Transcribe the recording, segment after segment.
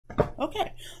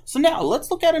Okay, so now let's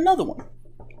look at another one.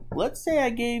 Let's say I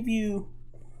gave you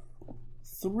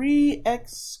 3x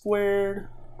squared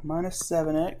minus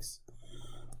 7x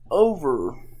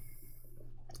over,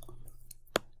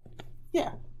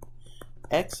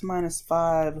 x minus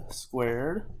 5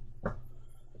 squared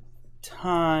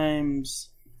times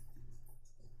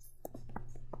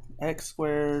x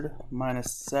squared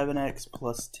minus 7x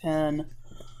plus 10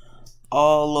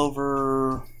 all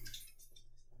over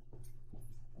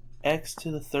x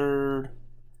to the third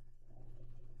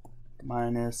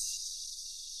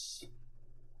minus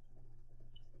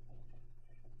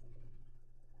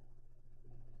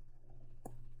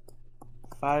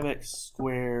 5x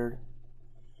squared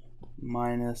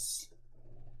minus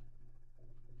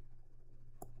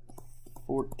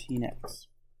 14x.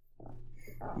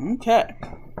 Okay,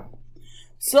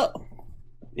 so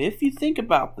if you think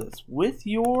about this with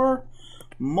your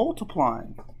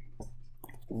multiplying,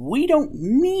 we don't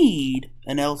need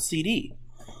an LCD.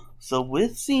 So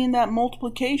with seeing that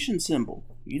multiplication symbol,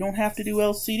 you don't have to do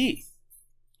LCD.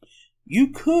 You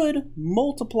could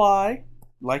multiply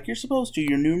like you're supposed to,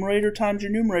 your numerator times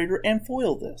your numerator, and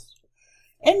FOIL this.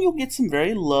 And you'll get some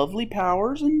very lovely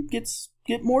powers and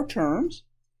get more terms.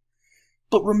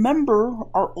 But remember,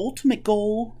 our ultimate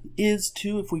goal is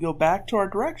to, if we go back to our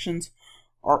directions,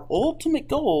 our ultimate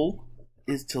goal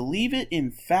is to leave it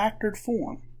in factored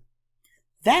form.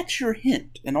 That's your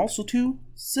hint, and also to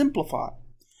simplify.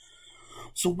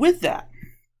 So with that,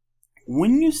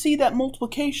 when you see that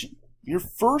multiplication, your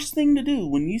first thing to do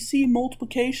when you see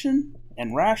multiplication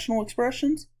and rational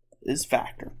expressions is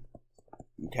factor.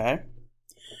 Okay?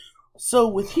 So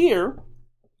with here,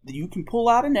 you can pull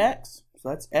out an x, so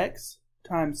that's x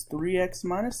times 3x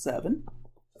minus 7.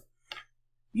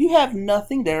 You have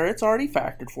nothing there, it's already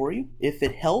factored for you. If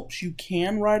it helps, you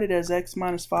can write it as x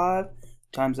minus 5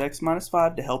 times x minus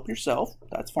 5 to help yourself.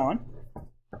 That's fine.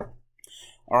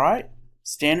 Alright,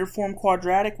 standard form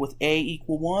quadratic with a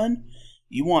equal 1.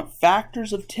 You want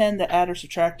factors of 10 that add or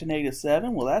subtract to negative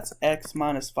 7. Well, that's x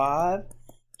minus 5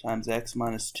 times x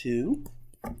minus 2.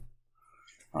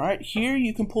 Alright, here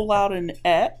you can pull out an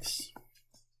x.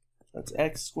 That's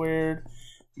x squared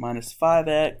minus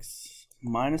 5x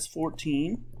minus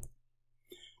 14.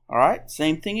 Alright,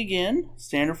 same thing again.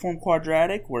 Standard form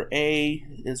quadratic where a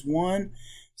is 1.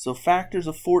 So factors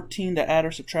of 14 that add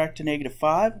or subtract to negative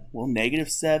 5. Well,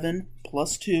 negative 7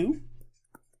 plus 2.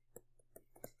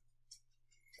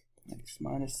 X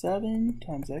minus 7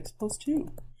 times x plus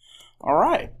 2.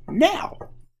 Alright, now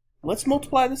let's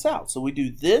multiply this out. So we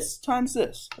do this times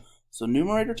this. So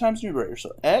numerator times numerator.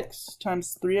 So x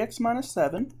times 3x minus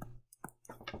 7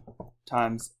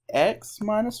 times x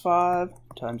minus 5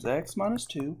 times x minus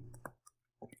 2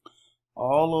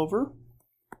 all over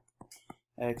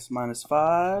x minus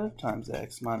 5 times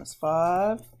x minus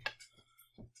 5.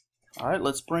 Alright,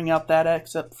 let's bring out that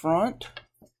x up front.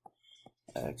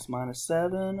 X minus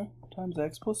 7 times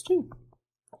x plus 2.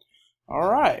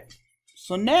 Alright,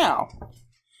 so now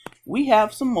we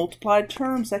have some multiplied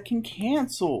terms that can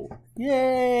cancel.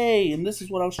 Yay! And this is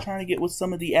what I was trying to get with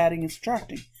some of the adding and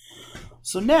subtracting.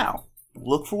 So now,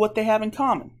 look for what they have in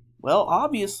common. Well,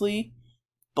 obviously,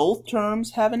 both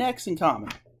terms have an x in common.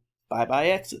 Bye-bye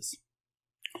x's.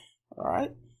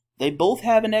 Alright, they both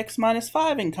have an x minus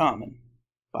 5 in common.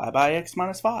 Bye-bye x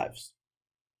minus 5s.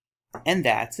 And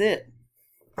that's it.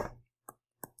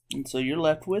 And so you're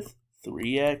left with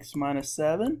 3x minus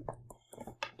 7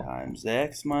 times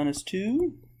x minus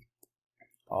 2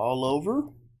 all over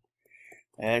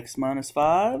x minus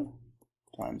 5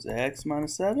 times x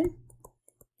minus 7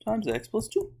 times x plus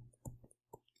 2.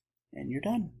 And you're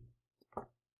done.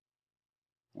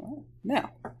 All right.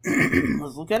 Now,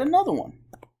 let's look at another one.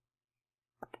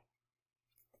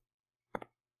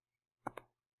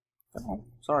 Oh,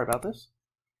 sorry about this.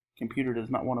 Computer does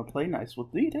not want to play nice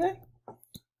with me today.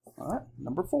 All right,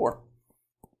 number 4.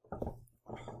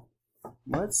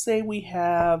 Let's say we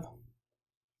have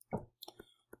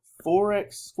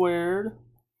 4x squared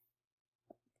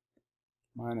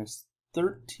minus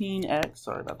 13x,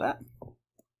 sorry about that,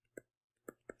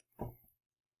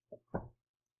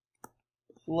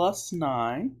 plus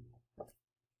 9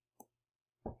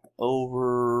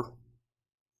 over,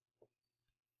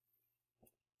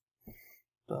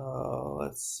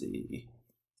 let's see,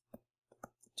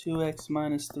 2x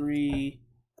minus 3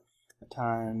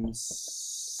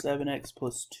 times 7x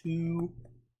plus 2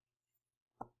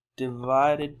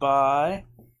 divided by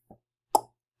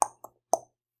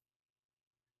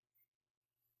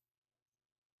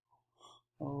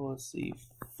let's see,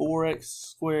 4x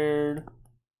squared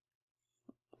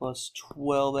plus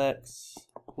 12x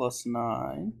plus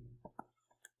 9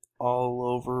 all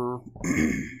over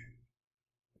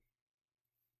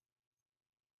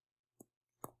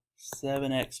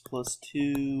 7x plus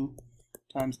 2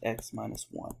 times x minus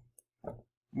 1.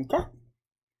 Okay?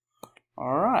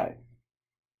 Alright.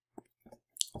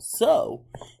 So,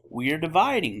 we are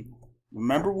dividing.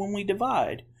 Remember, when we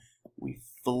divide, we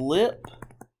flip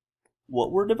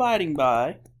what we're dividing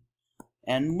by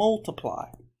and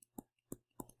multiply.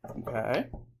 Okay?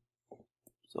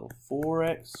 So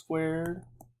 4x squared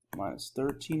minus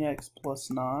 13x plus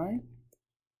 9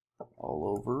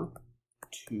 all over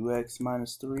 2x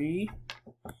minus 3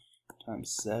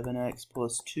 times 7x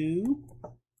plus 2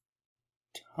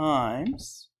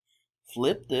 times,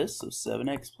 flip this, so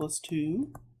 7x plus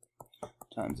 2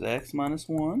 times x minus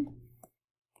 1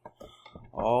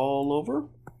 all over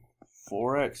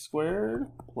 4x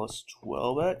squared plus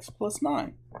 12x plus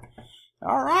 9.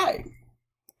 Alright.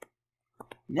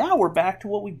 Now we're back to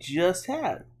what we just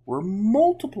had. We're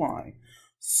multiplying.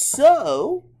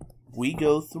 So we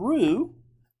go through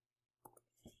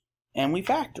and we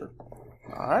factor.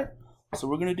 Alright. So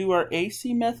we're going to do our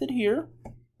AC method here.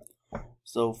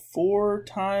 So 4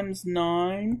 times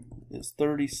 9 is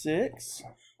 36.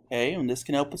 Okay, and this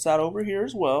can help us out over here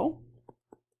as well.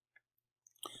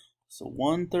 So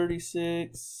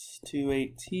 136,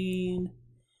 218,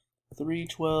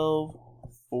 312,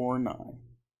 49.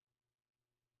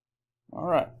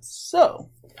 Alright,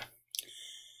 so,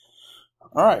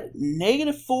 alright,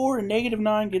 -4 and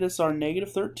 -9 get us our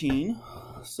 -13.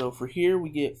 So for here we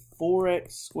get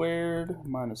 4x squared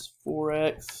minus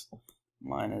 4x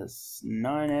minus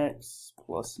 9x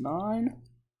plus 9.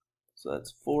 So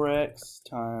that's 4x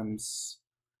times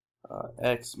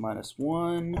x minus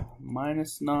 1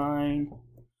 minus 9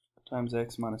 times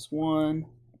x minus 1,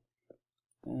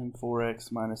 and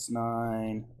 4x minus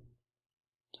 9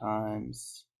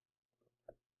 times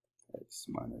x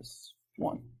minus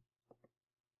 1.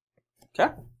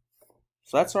 Okay,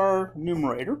 so that's our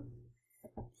numerator.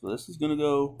 So this is going to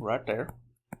go right there.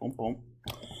 Boom, boom.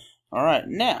 All right,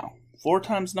 now 4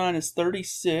 times 9 is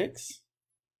 36.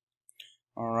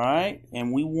 All right,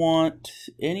 and we want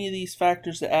any of these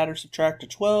factors to add or subtract to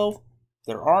 12.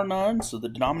 There are none, so the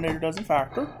denominator doesn't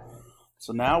factor.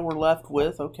 So now we're left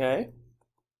with, okay,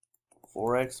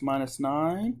 4x minus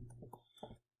 9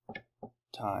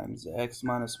 times x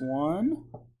minus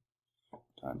 1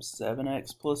 times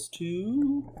 7x plus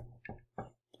 2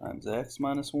 times x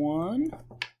minus 1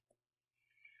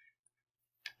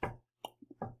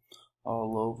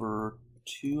 all over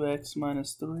 2x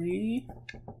minus 3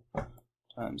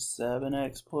 times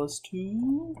 7x plus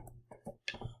 2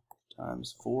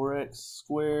 times 4x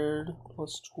squared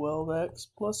plus 12x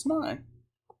plus 9.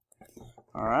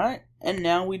 Alright, and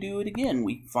now we do it again.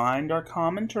 We find our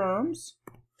common terms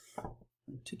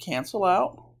to cancel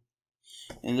out.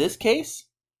 In this case,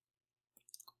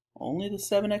 only the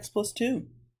 7x plus 2.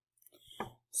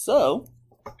 So,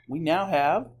 we now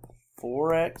have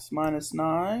 4x minus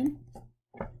 9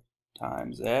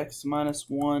 times x minus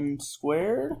 1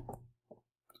 squared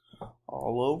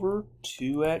all over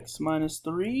 2x minus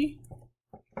 3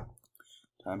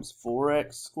 times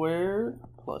 4x squared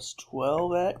plus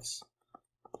 12x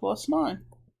plus 9.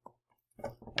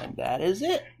 And that is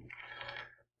it.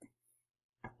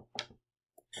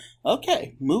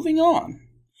 Okay, moving on.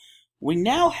 We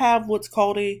now have what's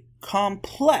called a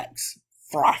complex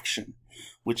fraction,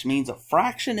 which means a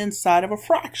fraction inside of a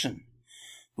fraction.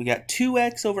 We got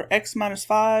 2x over x minus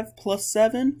 5 plus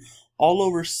 7 all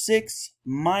over 6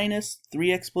 minus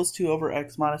 3x plus 2 over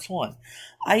x minus 1.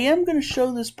 I am going to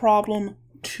show this problem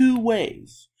two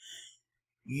ways.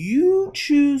 You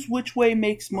choose which way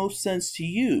makes most sense to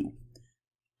you.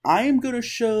 I am going to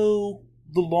show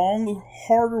the long,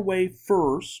 harder way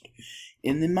first.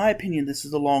 And in my opinion, this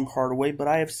is the long, harder way, but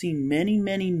I have seen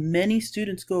many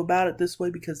students go about it this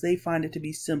way because they find it to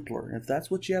be simpler. And if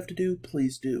that's what you have to do,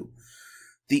 please do.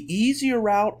 The easier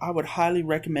route, I would highly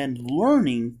recommend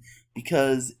learning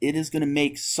because it is going to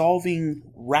make solving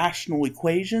rational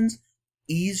equations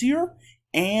easier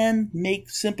and make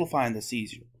simplifying this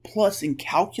easier. Plus, in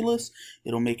calculus,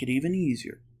 it'll make it even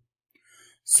easier.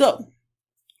 So,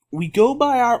 we go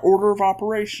by our order of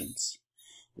operations.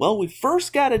 Well, we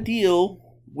first got to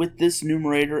deal with this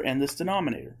numerator and this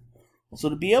denominator. So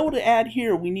to be able to add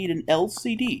here, we need an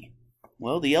LCD.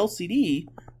 Well, the LCD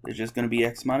is just going to be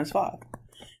x minus 5.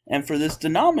 And for this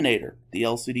denominator, the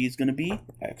LCD is going to be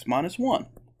x minus 1.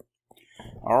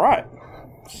 Alright,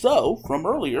 so from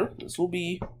earlier, this will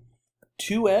be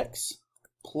 2x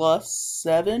plus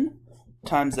 7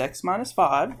 times x minus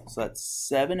 5. So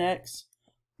that's 7x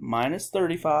minus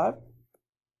 35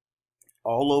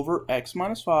 all over x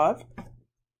minus 5.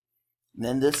 And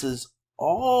then this is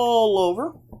all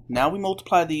over. Now we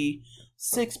multiply the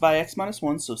 6 by x minus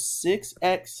 1. So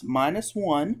 6x minus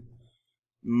 1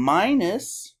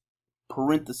 minus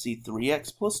parenthesis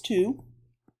 3x plus 2,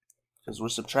 because we're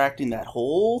subtracting that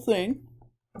whole thing.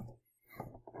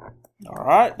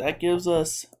 Alright, that gives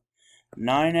us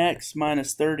 9x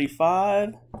minus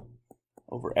 35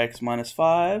 over x minus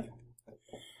 5.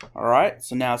 Alright,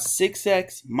 so now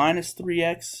 6x minus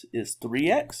 3x is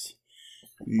 3x.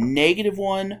 Negative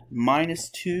 1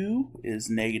 minus 2 is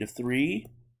negative 3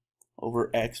 over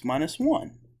x minus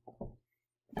 1.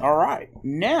 Alright,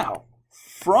 now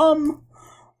from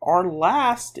our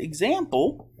last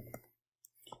example,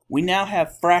 we now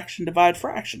have fraction divide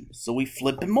fraction. So we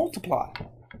flip and multiply.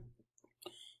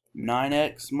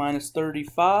 9x minus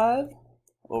 35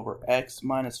 over x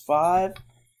minus 5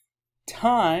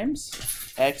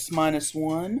 times x minus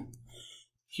 1.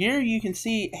 Here you can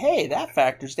see, hey, that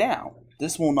factors down.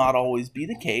 This will not always be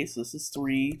the case. This is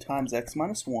 3 times x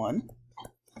minus 1.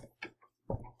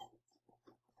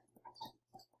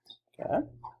 Okay.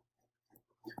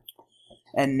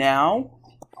 And now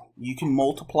you can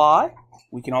multiply.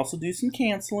 We can also do some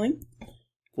canceling.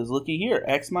 Because looky here,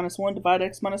 x minus 1 divide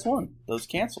x minus 1. Those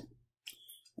cancel.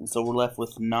 And so we're left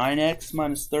with 9x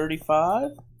minus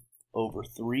 35 over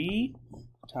 3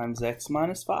 times x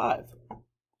minus 5.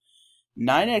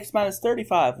 9x minus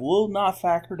 35 will not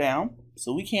factor down,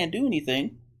 so we can't do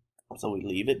anything, so we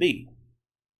leave it be.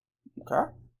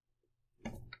 Okay?